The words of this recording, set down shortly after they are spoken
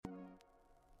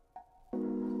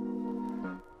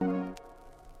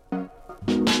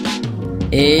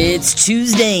It's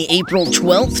Tuesday, April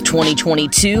 12th,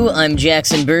 2022. I'm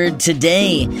Jackson Bird.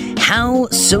 Today, how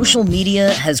social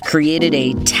media has created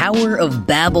a Tower of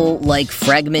Babel-like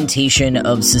fragmentation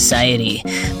of society.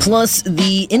 Plus,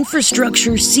 the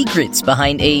infrastructure secrets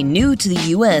behind a new-to-the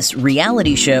U.S.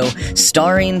 reality show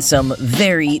starring some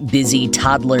very busy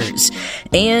toddlers.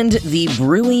 And the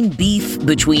brewing beef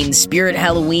between Spirit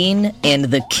Halloween and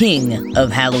the King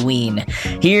of Halloween.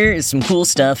 Here is some cool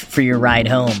stuff for your ride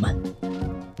home.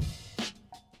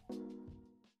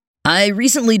 I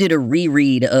recently did a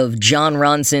reread of Jon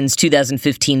Ronson's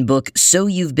 2015 book, So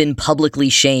You've Been Publicly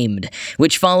Shamed,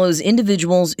 which follows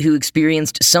individuals who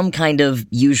experienced some kind of,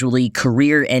 usually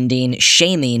career-ending,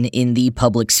 shaming in the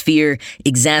public sphere,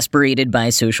 exasperated by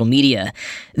social media.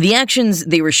 The actions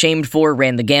they were shamed for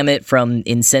ran the gamut from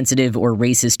insensitive or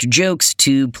racist jokes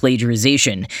to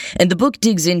plagiarization, and the book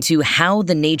digs into how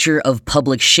the nature of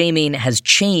public shaming has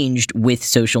changed with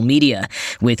social media,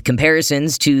 with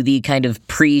comparisons to the kind of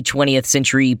pre-20th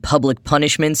century public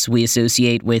punishments we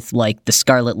associate with, like, the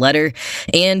Scarlet Letter,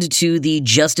 and to the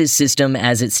justice system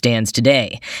as it stands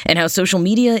today, and how social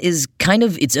media is kind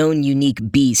of its own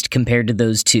unique beast compared to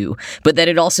those two, but that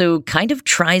it also kind of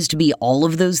tries to be all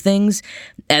of those things.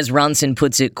 As Ronson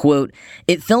puts it, quote,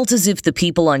 "It felt as if the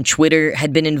people on Twitter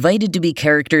had been invited to be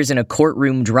characters in a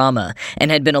courtroom drama and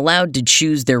had been allowed to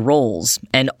choose their roles,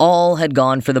 and all had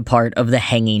gone for the part of the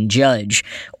hanging judge.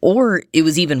 Or it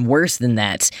was even worse than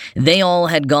that. They all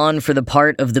had gone for the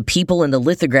part of the people in the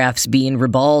lithographs being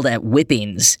ribald at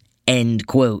whippings." End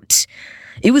quote.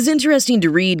 It was interesting to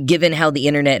read given how the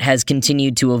internet has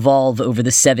continued to evolve over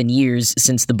the 7 years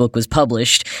since the book was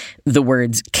published. The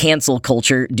words cancel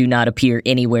culture do not appear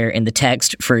anywhere in the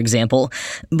text, for example,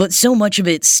 but so much of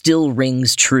it still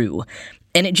rings true.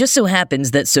 And it just so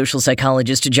happens that social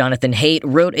psychologist Jonathan Haidt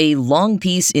wrote a long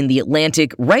piece in The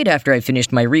Atlantic right after I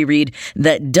finished my reread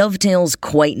that dovetails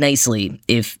quite nicely,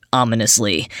 if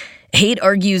ominously. Haidt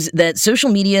argues that social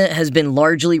media has been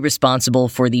largely responsible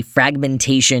for the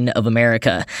fragmentation of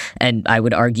America, and I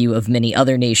would argue of many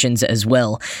other nations as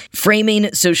well,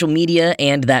 framing social media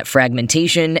and that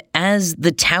fragmentation as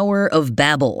the Tower of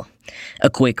Babel. A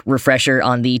quick refresher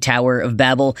on the Tower of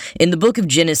Babel. In the book of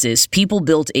Genesis, people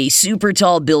built a super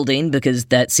tall building because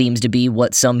that seems to be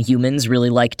what some humans really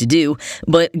like to do,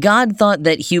 but God thought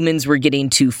that humans were getting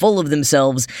too full of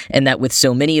themselves and that with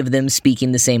so many of them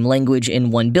speaking the same language in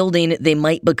one building, they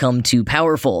might become too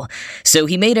powerful. So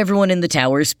he made everyone in the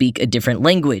tower speak a different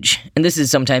language, and this is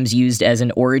sometimes used as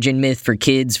an origin myth for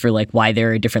kids for like why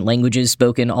there are different languages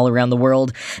spoken all around the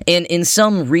world, and in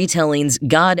some retellings,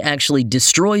 God actually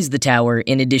destroys the tower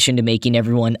in addition to making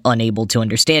everyone unable to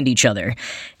understand each other.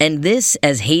 And this,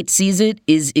 as Haidt sees it,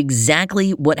 is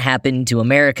exactly what happened to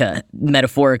America,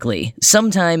 metaphorically,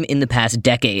 sometime in the past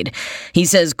decade. He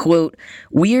says, quote,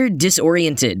 "We're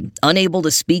disoriented, unable to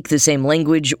speak the same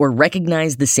language or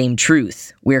recognize the same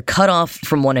truth. We're cut off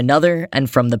from one another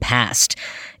and from the past."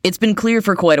 It's been clear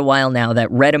for quite a while now that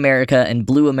Red America and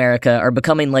Blue America are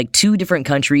becoming like two different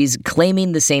countries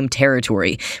claiming the same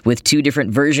territory, with two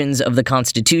different versions of the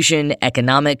Constitution,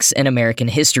 economics, and American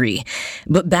history.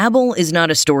 But Babel is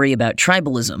not a story about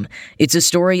tribalism. It's a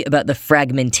story about the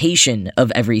fragmentation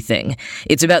of everything.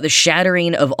 It's about the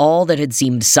shattering of all that had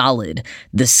seemed solid,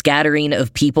 the scattering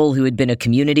of people who had been a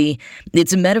community.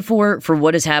 It's a metaphor for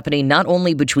what is happening not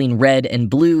only between red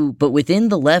and blue, but within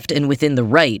the left and within the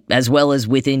right, as well as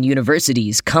within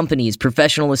universities, companies,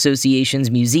 professional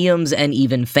associations, museums, and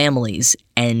even families.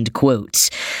 End quote.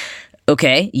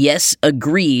 Okay, yes,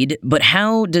 agreed, but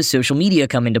how does social media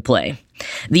come into play?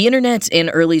 The internet and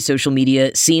early social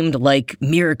media seemed like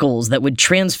miracles that would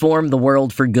transform the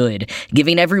world for good,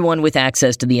 giving everyone with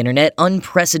access to the internet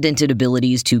unprecedented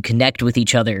abilities to connect with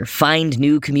each other, find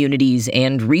new communities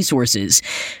and resources.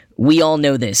 We all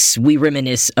know this. We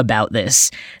reminisce about this.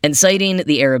 And citing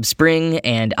the Arab Spring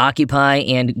and Occupy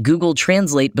and Google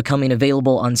Translate becoming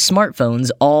available on smartphones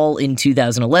all in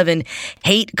 2011,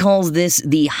 Haidt calls this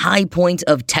the high point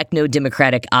of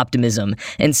techno-democratic optimism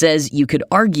and says you could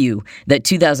argue that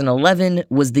 2011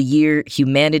 was the year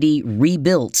humanity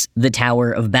rebuilt the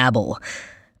Tower of Babel.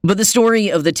 But the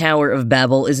story of the Tower of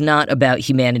Babel is not about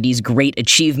humanity's great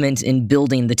achievement in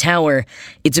building the tower.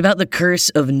 It's about the curse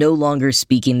of no longer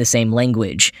speaking the same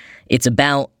language. It's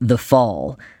about the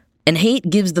fall. And Haidt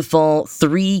gives the fall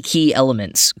three key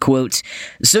elements. Quote,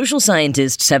 "Social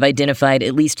scientists have identified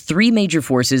at least three major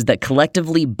forces that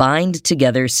collectively bind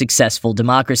together successful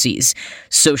democracies: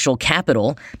 social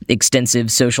capital,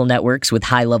 extensive social networks with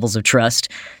high levels of trust,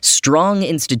 strong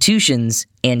institutions,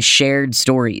 and shared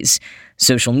stories.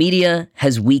 Social media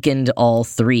has weakened all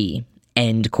three."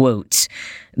 End quote.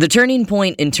 The turning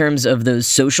point in terms of those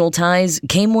social ties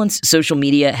came once social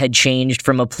media had changed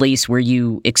from a place where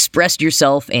you expressed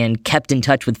yourself and kept in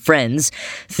touch with friends,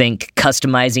 think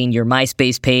customizing your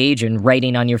MySpace page and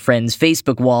writing on your friend's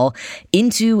Facebook wall,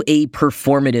 into a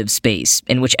performative space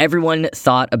in which everyone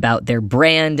thought about their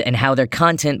brand and how their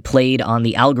content played on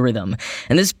the algorithm.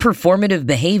 And this performative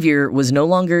behavior was no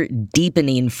longer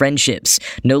deepening friendships,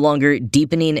 no longer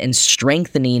deepening and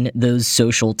strengthening those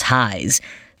social ties.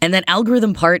 And that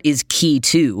algorithm part is key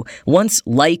too. Once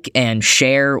like and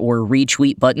share or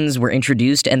retweet buttons were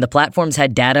introduced and the platforms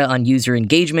had data on user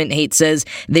engagement, Haidt says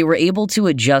they were able to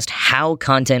adjust how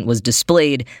content was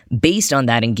displayed based on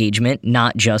that engagement,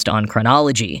 not just on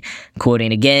chronology.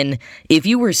 Quoting again, "If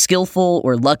you were skillful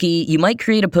or lucky, you might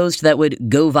create a post that would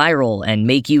go viral and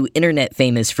make you internet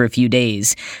famous for a few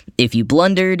days. If you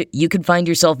blundered, you could find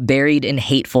yourself buried in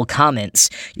hateful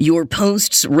comments. Your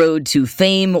posts rode to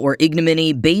fame or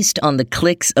ignominy based on the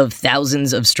clicks of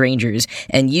thousands of strangers,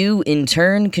 and you, in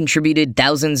turn, contributed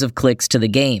thousands of clicks to the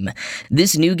game.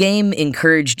 This new game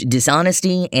encouraged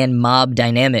dishonesty and mob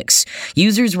dynamics.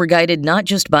 Users were guided not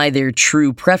just by their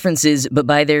true preferences, but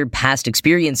by their past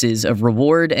experiences of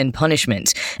reward and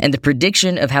punishment, and the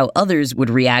prediction of how others would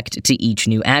react to each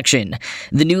new action.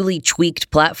 The newly tweaked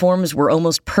platforms were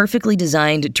almost perfectly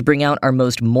designed to bring out our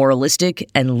most moralistic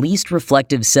and least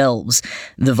reflective selves.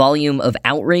 The volume of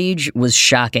outrage was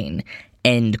shocking."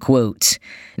 End quote.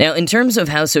 Now, in terms of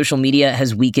how social media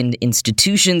has weakened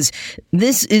institutions,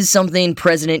 this is something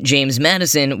President James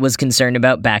Madison was concerned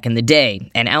about back in the day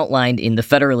and outlined in the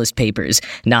Federalist Papers,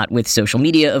 not with social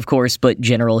media, of course, but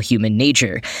general human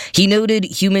nature. He noted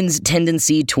humans'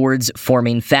 tendency towards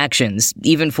forming factions,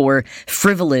 even for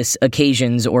frivolous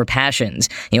occasions or passions.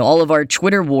 All of our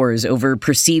Twitter wars over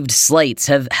perceived slights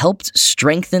have helped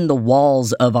strengthen the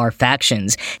walls of our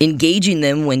factions, engaging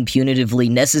them when punitively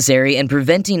necessary and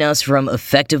preventing us from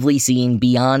effectively seeing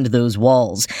beyond those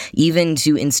walls, even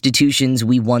to institutions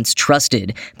we once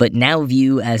trusted, but now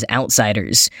view as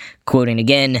outsiders. Quoting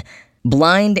again,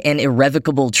 "Blind and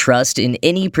irrevocable trust in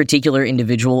any particular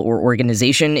individual or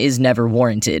organization is never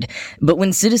warranted. But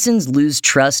when citizens lose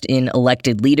trust in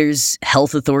elected leaders,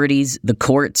 health authorities, the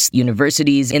courts,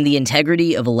 universities, and the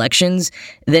integrity of elections,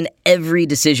 then every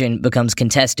decision becomes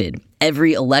contested.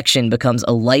 Every election becomes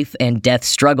a life and death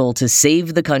struggle to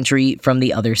save the country from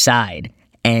the other side."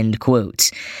 End quote.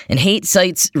 And Haidt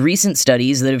cites recent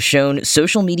studies that have shown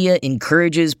social media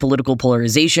encourages political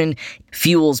polarization,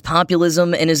 fuels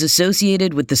populism, and is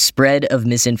associated with the spread of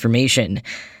misinformation.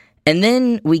 And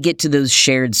then we get to those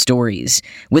shared stories.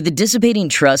 With the dissipating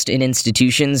trust in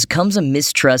institutions comes a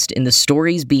mistrust in the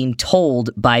stories being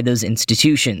told by those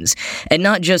institutions. And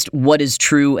not just what is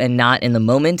true and not in the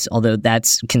moment, although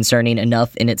that's concerning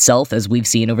enough in itself, as we've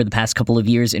seen over the past couple of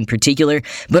years in particular,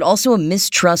 but also a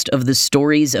mistrust of the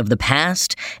stories of the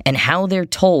past and how they're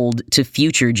told to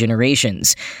future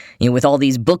generations. With all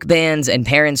these book bans and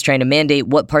parents trying to mandate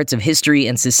what parts of history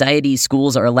and society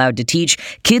schools are allowed to teach,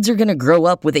 kids are going to grow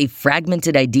up with a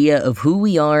fragmented idea of who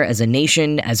we are as a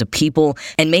nation, as a people,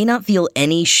 and may not feel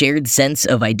any shared sense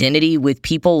of identity with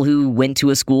people who went to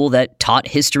a school that taught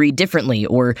history differently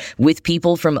or with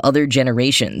people from other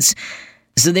generations.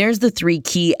 So there's the three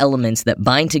key elements that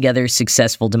bind together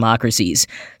successful democracies: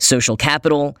 social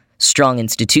capital, strong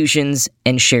institutions,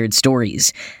 and shared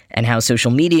stories, and how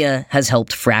social media has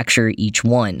helped fracture each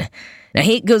one. Now,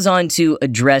 Haidt goes on to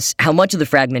address how much of the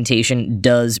fragmentation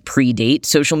does predate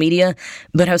social media,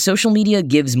 but how social media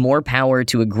gives more power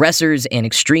to aggressors and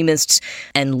extremists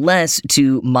and less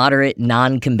to moderate,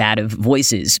 non-combative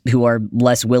voices who are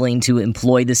less willing to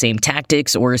employ the same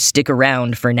tactics or stick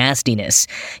around for nastiness.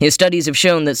 Studies have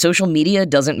shown that social media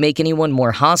doesn't make anyone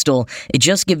more hostile, it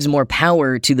just gives more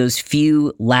power to those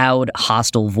few, loud,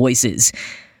 hostile voices.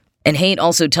 And Haidt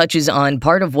also touches on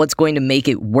part of what's going to make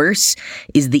it worse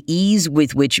is the ease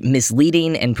with which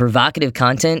misleading and provocative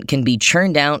content can be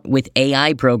churned out with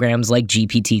AI programs like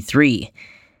GPT-3.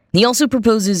 He also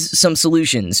proposes some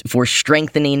solutions for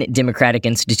strengthening democratic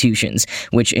institutions,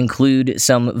 which include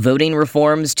some voting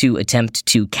reforms to attempt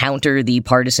to counter the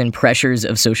partisan pressures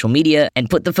of social media and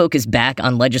put the focus back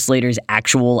on legislators'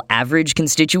 actual average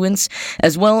constituents,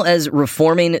 as well as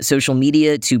reforming social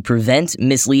media to prevent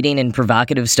misleading and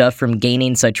provocative stuff from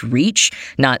gaining such reach,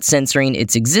 not censoring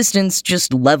its existence,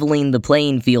 just leveling the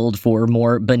playing field for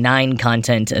more benign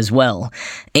content as well.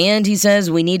 And he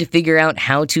says we need to figure out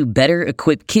how to better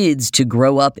equip kids to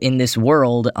grow up in this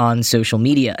world on social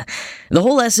media. The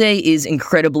whole essay is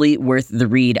incredibly worth the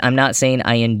read. I'm not saying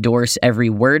I endorse every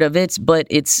word of it, but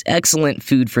it's excellent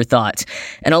food for thought.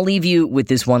 And I'll leave you with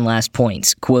this one last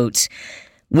point. Quote,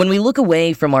 When we look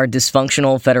away from our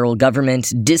dysfunctional federal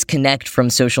government, disconnect from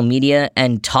social media,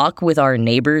 and talk with our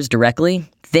neighbors directly,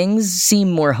 things seem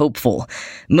more hopeful.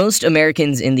 Most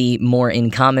Americans in the More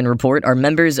in Common report are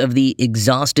members of the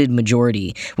exhausted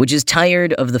majority, which is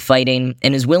tired of the fighting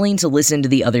and is willing to listen to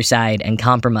the other side and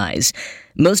compromise.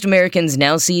 Most Americans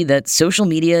now see that social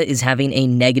media is having a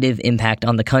negative impact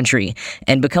on the country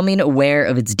and becoming aware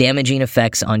of its damaging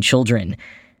effects on children.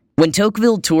 When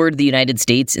Tocqueville toured the United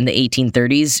States in the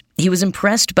 1830s, he was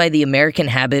impressed by the American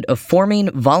habit of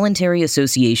forming voluntary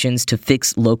associations to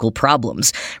fix local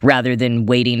problems, rather than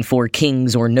waiting for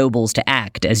kings or nobles to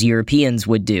act as Europeans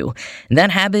would do.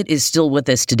 That habit is still with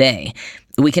us today.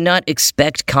 We cannot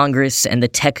expect Congress and the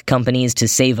tech companies to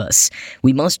save us.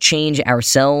 We must change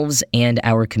ourselves and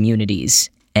our communities.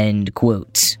 End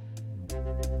quote.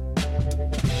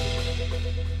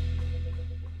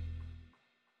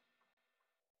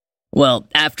 Well,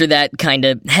 after that kind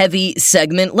of heavy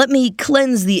segment, let me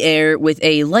cleanse the air with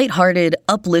a lighthearted,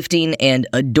 uplifting, and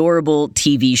adorable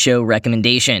TV show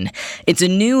recommendation. It's a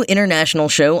new international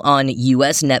show on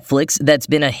US Netflix that's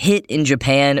been a hit in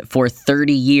Japan for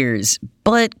 30 years,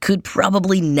 but could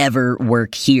probably never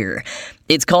work here.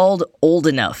 It's called Old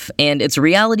Enough, and it's a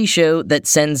reality show that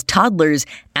sends toddlers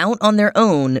out on their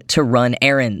own to run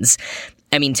errands.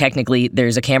 I mean, technically,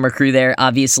 there's a camera crew there,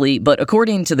 obviously, but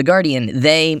according to The Guardian,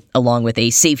 they, along with a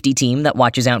safety team that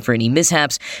watches out for any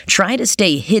mishaps, try to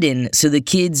stay hidden so the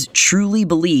kids truly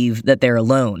believe that they're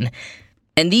alone.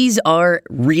 And these are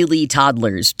really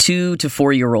toddlers, 2 to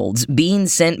 4-year-olds, being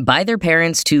sent by their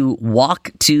parents to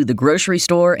walk to the grocery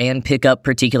store and pick up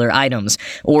particular items,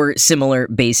 or similar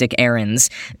basic errands.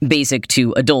 Basic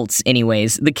to adults,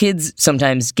 anyways. The kids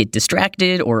sometimes get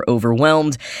distracted or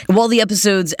overwhelmed. While the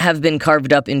episodes have been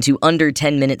carved up into under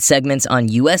 10-minute segments on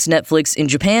US Netflix, in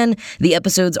Japan, the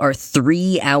episodes are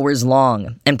 3 hours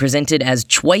long and presented as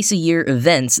twice-a-year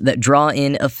events that draw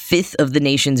in a fifth of the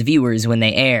nation's viewers when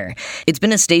they air. It's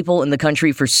been a staple in the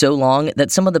country for so long that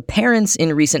some of the parents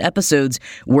in recent episodes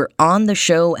were on the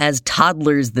show as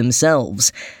toddlers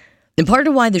themselves. And part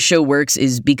of why the show works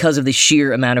is because of the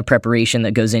sheer amount of preparation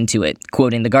that goes into it.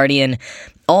 Quoting The Guardian,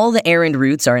 all the errand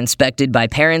routes are inspected by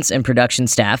parents and production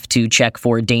staff to check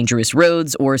for dangerous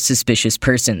roads or suspicious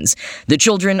persons. The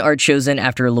children are chosen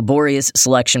after a laborious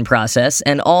selection process,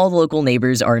 and all local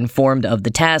neighbors are informed of the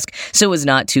task so as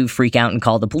not to freak out and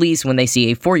call the police when they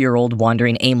see a 4-year-old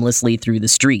wandering aimlessly through the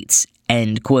streets.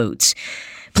 End quote.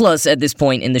 Plus, at this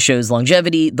point in the show's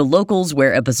longevity, the locals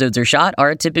where episodes are shot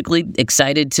are typically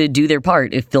excited to do their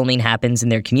part if filming happens in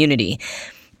their community.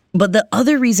 But the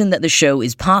other reason that the show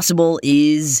is possible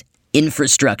is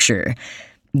infrastructure.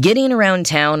 Getting around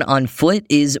town on foot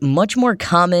is much more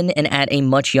common and at a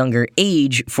much younger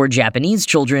age for Japanese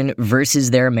children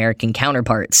versus their American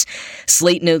counterparts.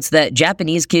 Slate notes that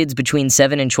Japanese kids between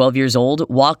 7 and 12 years old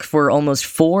walk for almost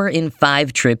 4 in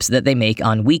 5 trips that they make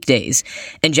on weekdays,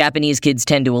 and Japanese kids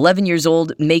 10 to 11 years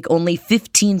old make only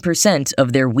 15%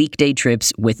 of their weekday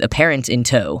trips with a parent in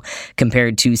tow,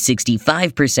 compared to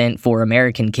 65% for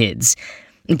American kids.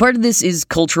 And part of this is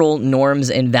cultural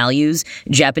norms and values.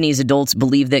 Japanese adults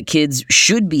believe that kids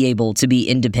should be able to be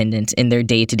independent in their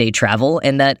day-to-day travel,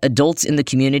 and that adults in the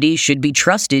community should be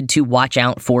trusted to watch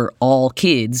out for all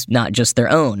kids, not just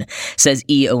their own, says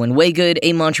E. Owen Waygood,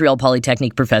 a Montreal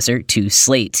Polytechnic professor, to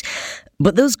Slate.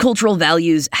 But those cultural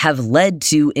values have led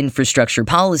to infrastructure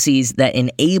policies that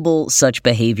enable such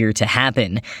behavior to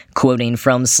happen. Quoting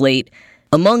from Slate,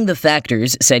 among the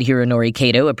factors, said Hironori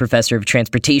Kato, a professor of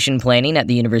transportation planning at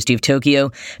the University of Tokyo,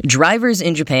 drivers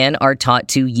in Japan are taught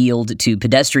to yield to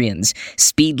pedestrians.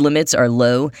 Speed limits are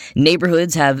low.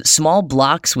 Neighborhoods have small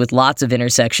blocks with lots of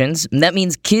intersections. And that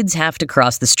means kids have to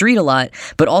cross the street a lot,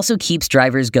 but also keeps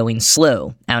drivers going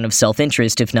slow, out of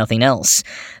self-interest if nothing else.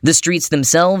 The streets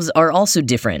themselves are also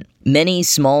different. Many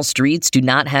small streets do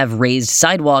not have raised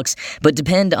sidewalks, but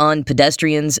depend on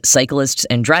pedestrians, cyclists,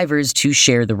 and drivers to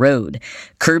share the road.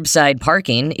 Curbside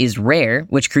parking is rare,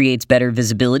 which creates better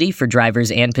visibility for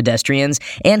drivers and pedestrians,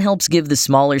 and helps give the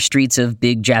smaller streets of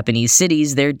big Japanese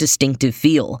cities their distinctive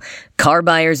feel. Car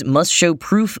buyers must show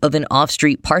proof of an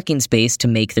off-street parking space to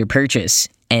make their purchase.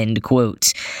 End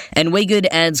quote. And Waygood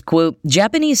adds, quote,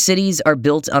 Japanese cities are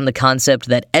built on the concept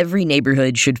that every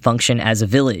neighborhood should function as a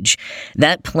village.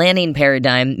 That planning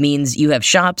paradigm means you have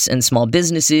shops and small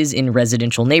businesses in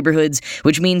residential neighborhoods,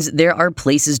 which means there are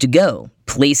places to go,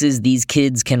 places these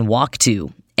kids can walk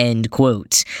to. End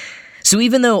quote. So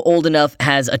even though Old Enough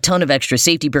has a ton of extra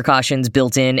safety precautions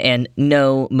built in, and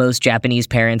no, most Japanese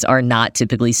parents are not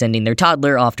typically sending their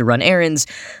toddler off to run errands,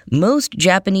 most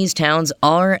Japanese towns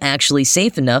are actually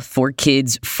safe enough for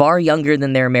kids far younger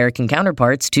than their American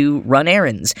counterparts to run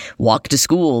errands, walk to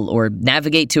school, or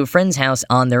navigate to a friend's house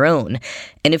on their own.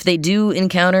 And if they do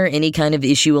encounter any kind of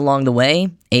issue along the way,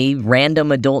 a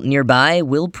random adult nearby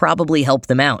will probably help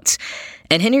them out.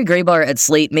 And Henry Graybar at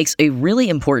Slate makes a really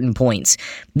important point.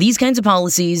 These kinds of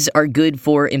policies are good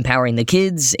for empowering the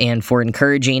kids and for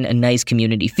encouraging a nice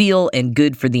community feel and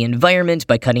good for the environment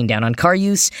by cutting down on car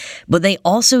use, but they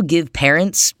also give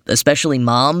parents, especially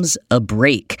moms, a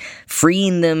break,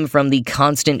 freeing them from the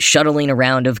constant shuttling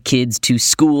around of kids to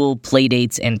school,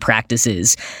 playdates, and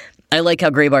practices. I like how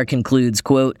Graybar concludes,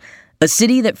 quote, "A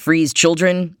city that frees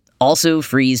children also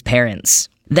frees parents."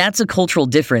 That's a cultural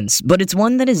difference, but it's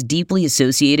one that is deeply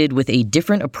associated with a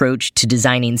different approach to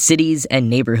designing cities and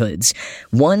neighborhoods,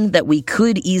 one that we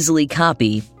could easily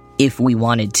copy if we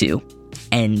wanted to.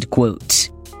 End quote.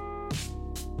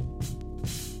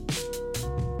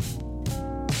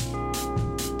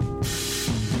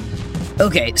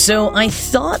 Okay, so I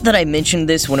thought that I mentioned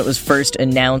this when it was first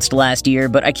announced last year,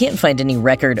 but I can't find any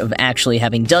record of actually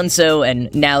having done so,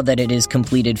 and now that it is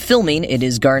completed filming, it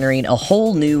is garnering a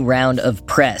whole new round of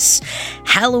press.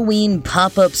 Halloween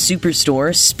pop-up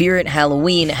superstore Spirit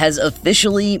Halloween has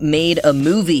officially made a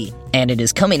movie, and it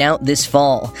is coming out this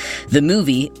fall. The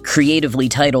movie, creatively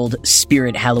titled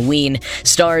Spirit Halloween,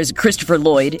 stars Christopher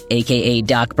Lloyd, aka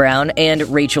Doc Brown, and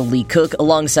Rachel Lee Cook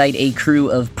alongside a crew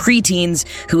of preteens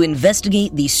who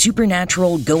investigate the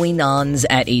supernatural going-ons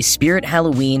at a Spirit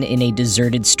Halloween in a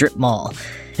deserted strip mall.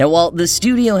 Now, while the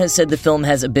studio has said the film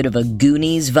has a bit of a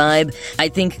Goonies vibe, I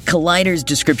think Collider's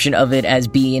description of it as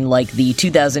being like the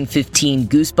 2015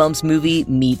 Goosebumps movie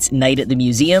meets Night at the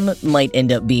Museum might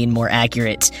end up being more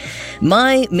accurate.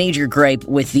 My major gripe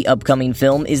with the upcoming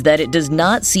film is that it does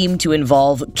not seem to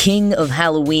involve King of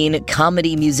Halloween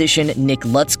comedy musician Nick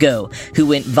Lutzko, who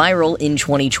went viral in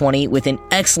 2020 with an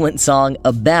excellent song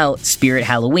about Spirit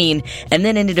Halloween, and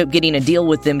then ended up getting a deal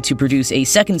with them to produce a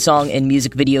second song and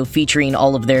music video featuring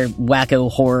all of their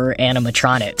wacko horror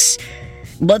animatronics.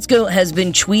 Lutzko has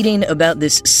been tweeting about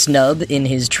this snub in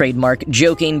his trademark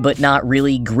joking but not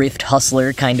really grift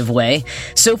hustler kind of way.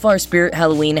 So far, Spirit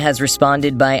Halloween has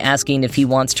responded by asking if he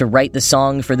wants to write the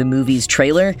song for the movie's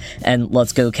trailer, and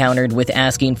Lutzko countered with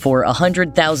asking for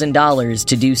 $100,000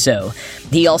 to do so.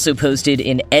 He also posted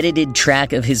an edited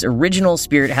track of his original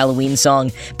Spirit Halloween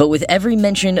song, but with every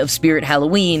mention of Spirit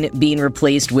Halloween being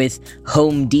replaced with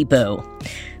Home Depot.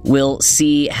 We'll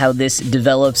see how this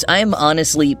develops. I am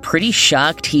honestly pretty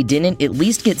shocked he didn't at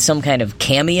least get some kind of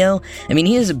cameo. I mean,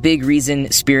 he is a big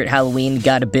reason Spirit Halloween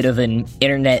got a bit of an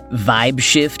internet vibe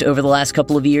shift over the last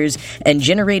couple of years and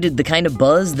generated the kind of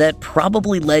buzz that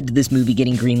probably led to this movie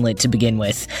getting greenlit to begin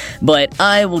with. But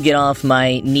I will get off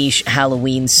my niche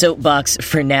Halloween soapbox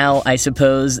for now, I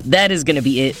suppose. That is going to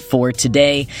be it for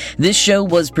today. This show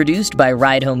was produced by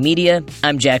Ride Home Media.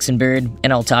 I'm Jackson Bird,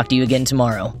 and I'll talk to you again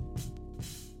tomorrow.